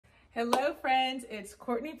Hello friends, it's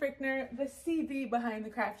Courtney Brickner, the CB behind the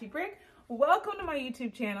Crafty Brick. Welcome to my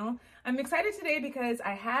YouTube channel. I'm excited today because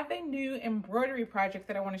I have a new embroidery project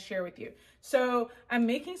that I want to share with you. So I'm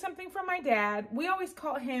making something for my dad. We always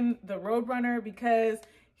call him the Roadrunner because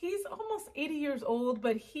he's almost 80 years old,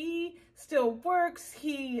 but he still works,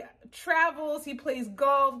 he travels, he plays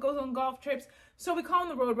golf, goes on golf trips. So we call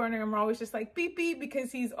him the Roadrunner and we're always just like beep beep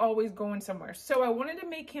because he's always going somewhere. So I wanted to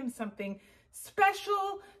make him something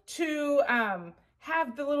special to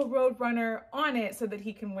have the little Roadrunner on it so that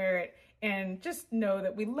he can wear it and just know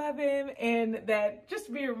that we love him and that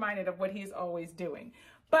just be reminded of what he's always doing.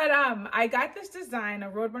 But I got this design,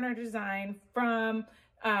 a Roadrunner design from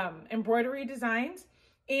Embroidery Designs,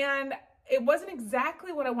 and it wasn't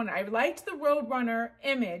exactly what I wanted. I liked the Roadrunner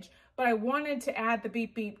image, but I wanted to add the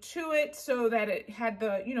beep beep to it so that it had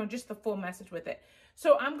the, you know, just the full message with it.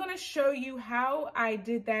 So I'm going to show you how I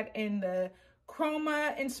did that in the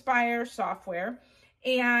Chroma Inspire software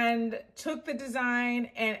and took the design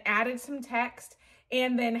and added some text,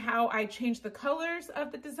 and then how I changed the colors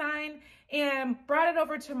of the design and brought it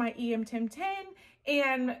over to my EM-1010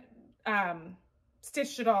 and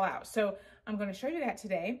stitched it all out. So I'm going to show you that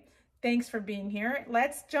today. Thanks for being here.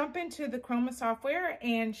 Let's jump into the Chroma software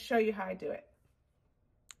and show you how I do it.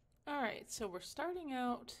 All right, so we're starting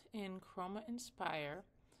out in Chroma Inspire,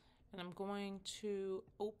 and I'm going to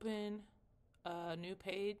open a new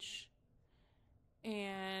page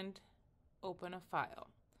and open a file.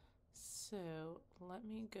 So let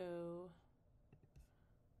me go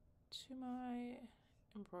to my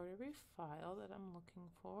embroidery file that I'm looking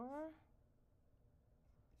for.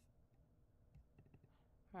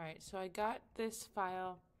 All right, so I got this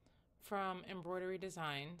file from Embroidery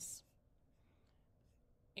Designs.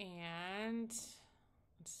 And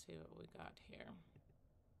let's see what we got here.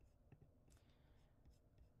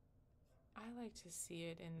 I like to see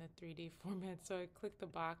it in the 3D format, so I click the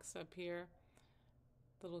box up here,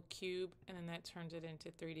 the little cube, and then that turns it into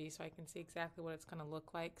 3D so I can see exactly what it's going to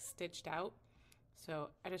look like stitched out. So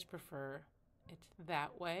I just prefer it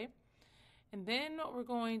that way. And then what we're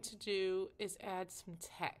going to do is add some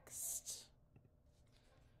text.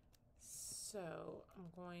 So I'm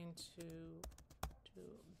going to do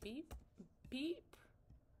beep, beep,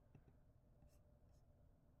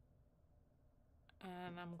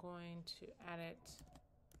 and I'm going to add it,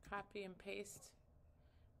 copy and paste,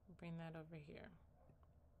 and bring that over here.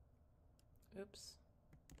 Oops.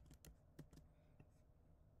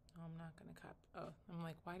 No, I'm not going to copy. Oh, I'm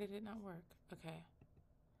like, why did it not work? Okay.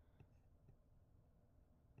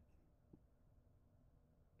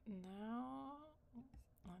 Now,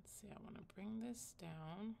 let's see, I want to bring this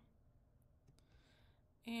down.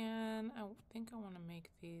 And I think I want to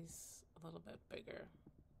make these a little bit bigger.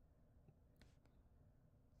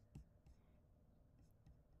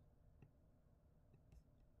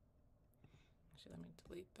 Actually, let me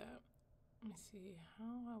delete that. Let me see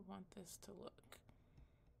how I want this to look.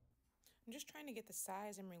 I'm just trying to get the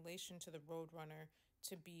size in relation to the Roadrunner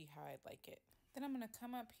to be how I'd like it. Then I'm going to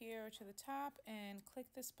come up here to the top and click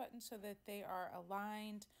this button so that they are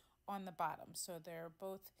aligned on the bottom. So they're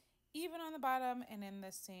both even on the bottom and in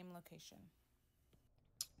the same location.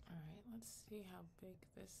 All right, let's see how big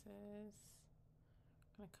this is.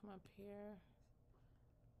 I'm gonna come up here.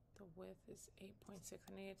 The width is 8.6.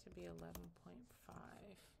 I need it to be 11.5. All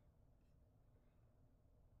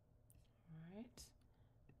right.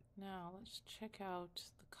 Now let's check out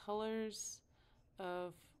the colors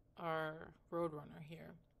of our Roadrunner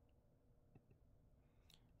here.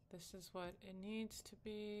 This is what it needs to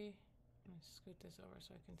be. Let me scoot this over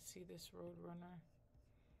so I can see this Roadrunner.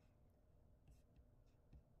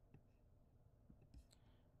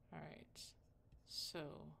 All right,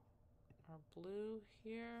 so our blue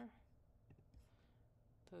here,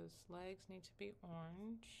 those legs need to be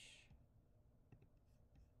orange.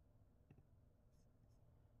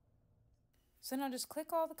 So now just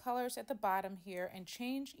click all the colors at the bottom here and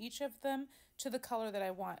change each of them to the color that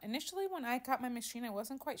I want. Initially, when I got my machine, I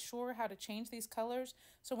wasn't quite sure how to change these colors.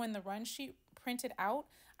 So when the run sheet printed out,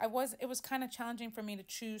 it was kind of challenging for me to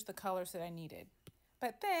choose the colors that I needed.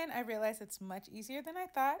 But then I realized it's much easier than I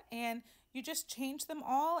thought, and you just change them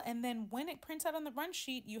all, and then when it prints out on the run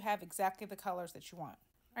sheet, you have exactly the colors that you want.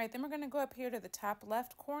 All right, then we're going to go up here to the top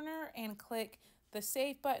left corner and click the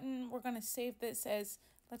save button. We're going to save this as,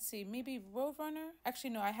 let's see, maybe Roadrunner.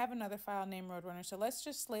 Actually, no, I have another file named Roadrunner. So let's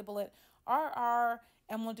just label it RR,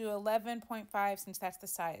 and we'll do 11.5 since that's the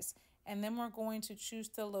size. And then we're going to choose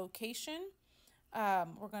the location.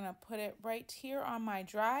 We're going to put it right here on my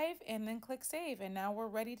drive and then click save. And now we're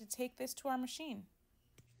ready to take this to our machine.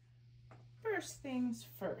 First things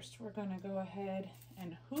first, we're going to go ahead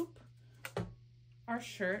and hoop our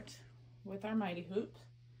shirt with our mighty hoop.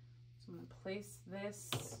 So I'm going to place this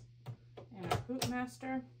in our hoop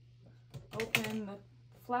master, open the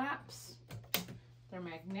flaps. They're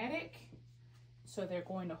magnetic, so they're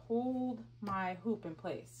going to hold my hoop in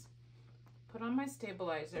place. Put on my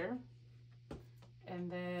stabilizer, and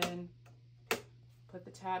then put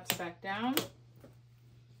the tabs back down.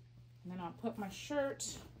 And then I'll put my shirt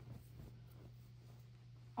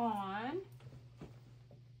on.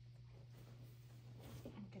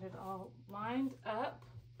 Get it all lined up.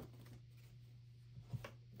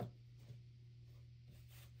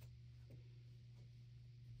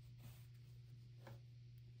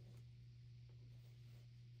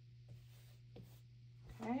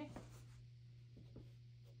 Okay.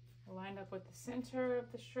 I lined up with the center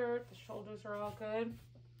of the shirt. The shoulders are all good.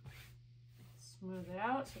 Smooth it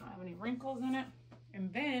out so I don't have any wrinkles in it.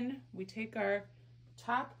 And then we take our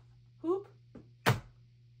top hoop,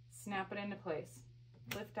 snap it into place.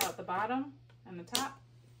 Lift out the bottom and the top,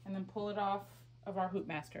 and then pull it off of our hoop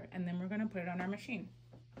master. And then we're gonna put it on our machine.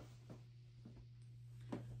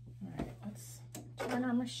 All right, let's turn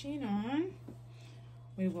our machine on.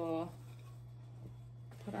 We will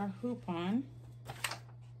put our hoop on.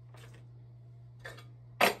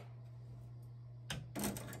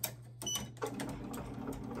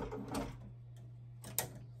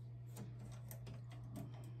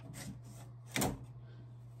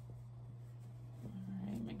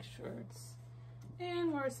 It's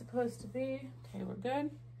in where it's supposed to be. Okay, we're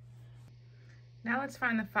good. Now let's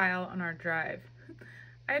find the file on our drive.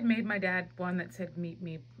 I had made my dad one that said meep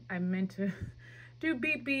meep. I meant to do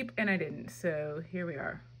beep beep and I didn't, so here we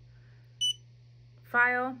are.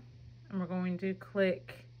 File, and we're going to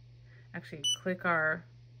click our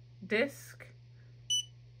disk.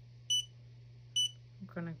 I'm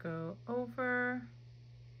gonna go over,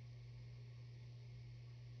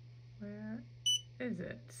 where is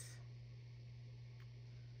it?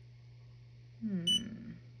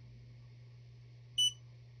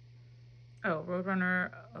 Oh, Roadrunner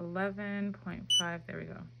 11.5, there we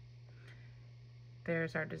go.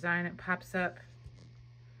 There's our design. It pops up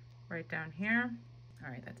right down here.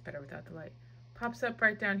 All right, that's better without the light. Pops up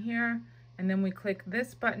right down here, and then we click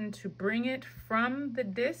this button to bring it from the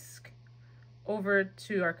disk over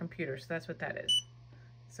to our computer. So that's what that is.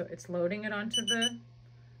 So it's loading it onto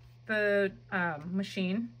the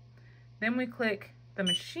machine. Then we click the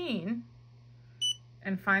machine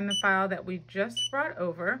and find the file that we just brought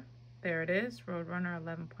over. There it is, Roadrunner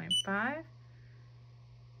 11.5.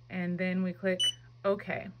 And then we click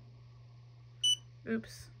OK.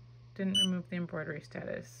 Oops, didn't remove the embroidery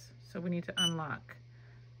status. So we need to unlock.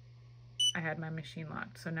 I had my machine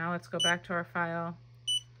locked. So now let's go back to our file,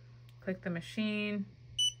 click the machine,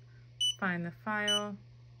 find the file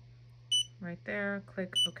right there,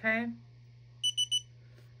 click OK.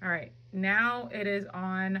 All right, now it is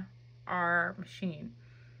on our machine.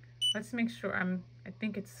 Let's make sure I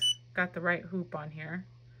think it's got the right hoop on here.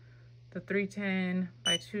 The 310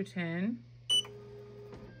 by 210.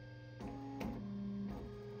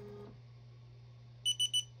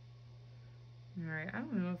 All right, I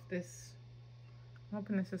don't know if this, I'm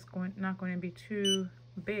hoping this is not going to be too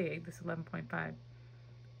big, this 11.5.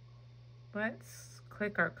 Let's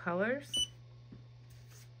click our colors.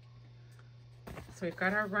 So we've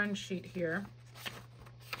got our run sheet here.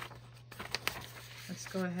 Let's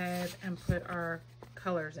go ahead and put our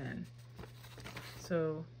colors in.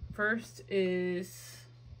 So first is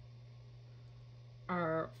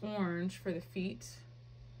our orange for the feet.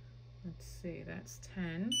 Let's see, that's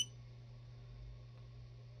 10.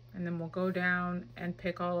 And then we'll go down and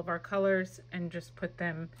pick all of our colors and just put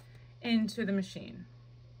them into the machine.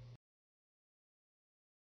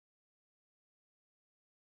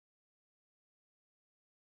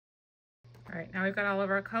 All right, now we've got all of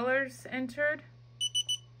our colors entered.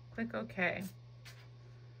 Click OK.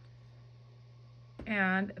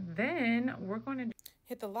 And then we're going to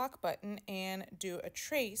hit the lock button and do a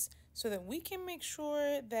trace so that we can make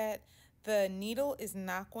sure that the needle is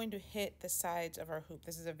not going to hit the sides of our hoop.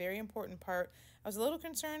 This is a very important part. I was a little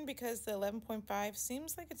concerned because the 11.5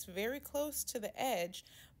 seems like it's very close to the edge,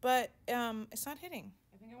 but it's not hitting.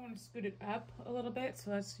 I think I want to scoot it up a little bit,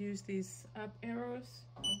 so let's use these up arrows,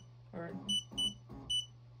 or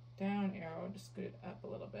down arrow, just scoot it up a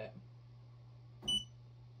little bit.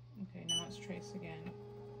 Okay, now let's trace again.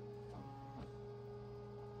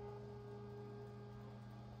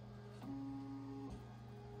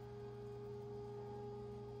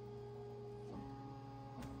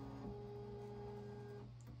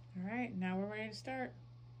 All right, now we're ready to start.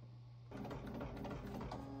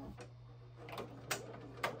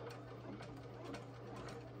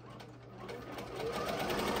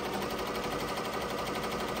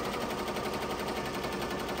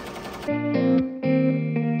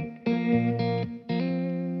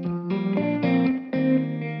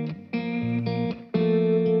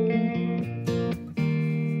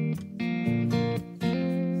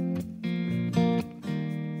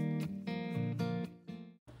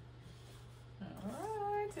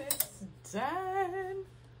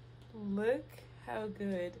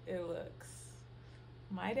 good it looks.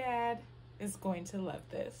 My dad is going to love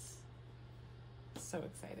this. So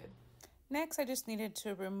excited. Next, I just needed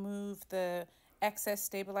to remove the excess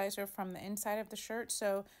stabilizer from the inside of the shirt.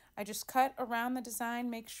 So I just cut around the design.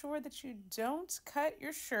 Make sure that you don't cut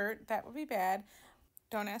your shirt. That would be bad.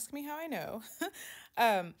 Don't ask me how I know.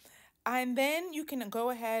 And then you can go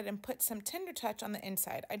ahead and put some Tender Touch on the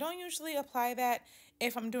inside. I don't usually apply that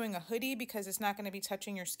if I'm doing a hoodie because it's not going to be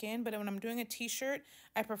touching your skin. But when I'm doing a t-shirt,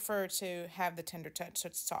 I prefer to have the Tender Touch so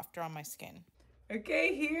it's softer on my skin.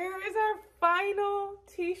 Okay, here is our final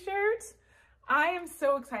t-shirt. I am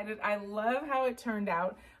so excited. I love how it turned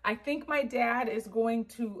out. I think my dad is going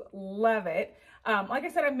to love it. Like I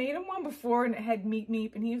said, I made him one before and it had meep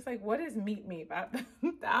meep, and he was like, what is meep meep? I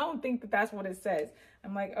don't think that that's what it says.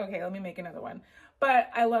 I'm like, okay, let me make another one. But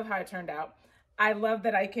I love how it turned out. I love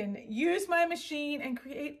that I can use my machine and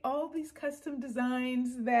create all these custom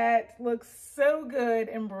designs that look so good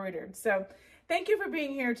embroidered. So thank you for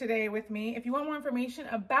being here today with me. If you want more information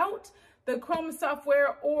about the Chroma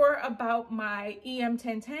software or about my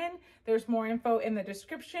EM-1010, there's more info in the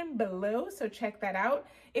description below, so check that out.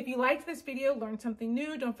 If you liked this video, learned something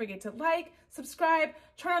new, don't forget to like, subscribe,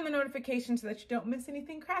 turn on the notifications so that you don't miss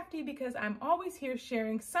anything crafty, because I'm always here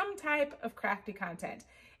sharing some type of crafty content.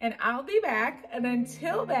 And I'll be back, and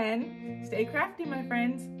until then, stay crafty, my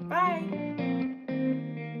friends. Bye.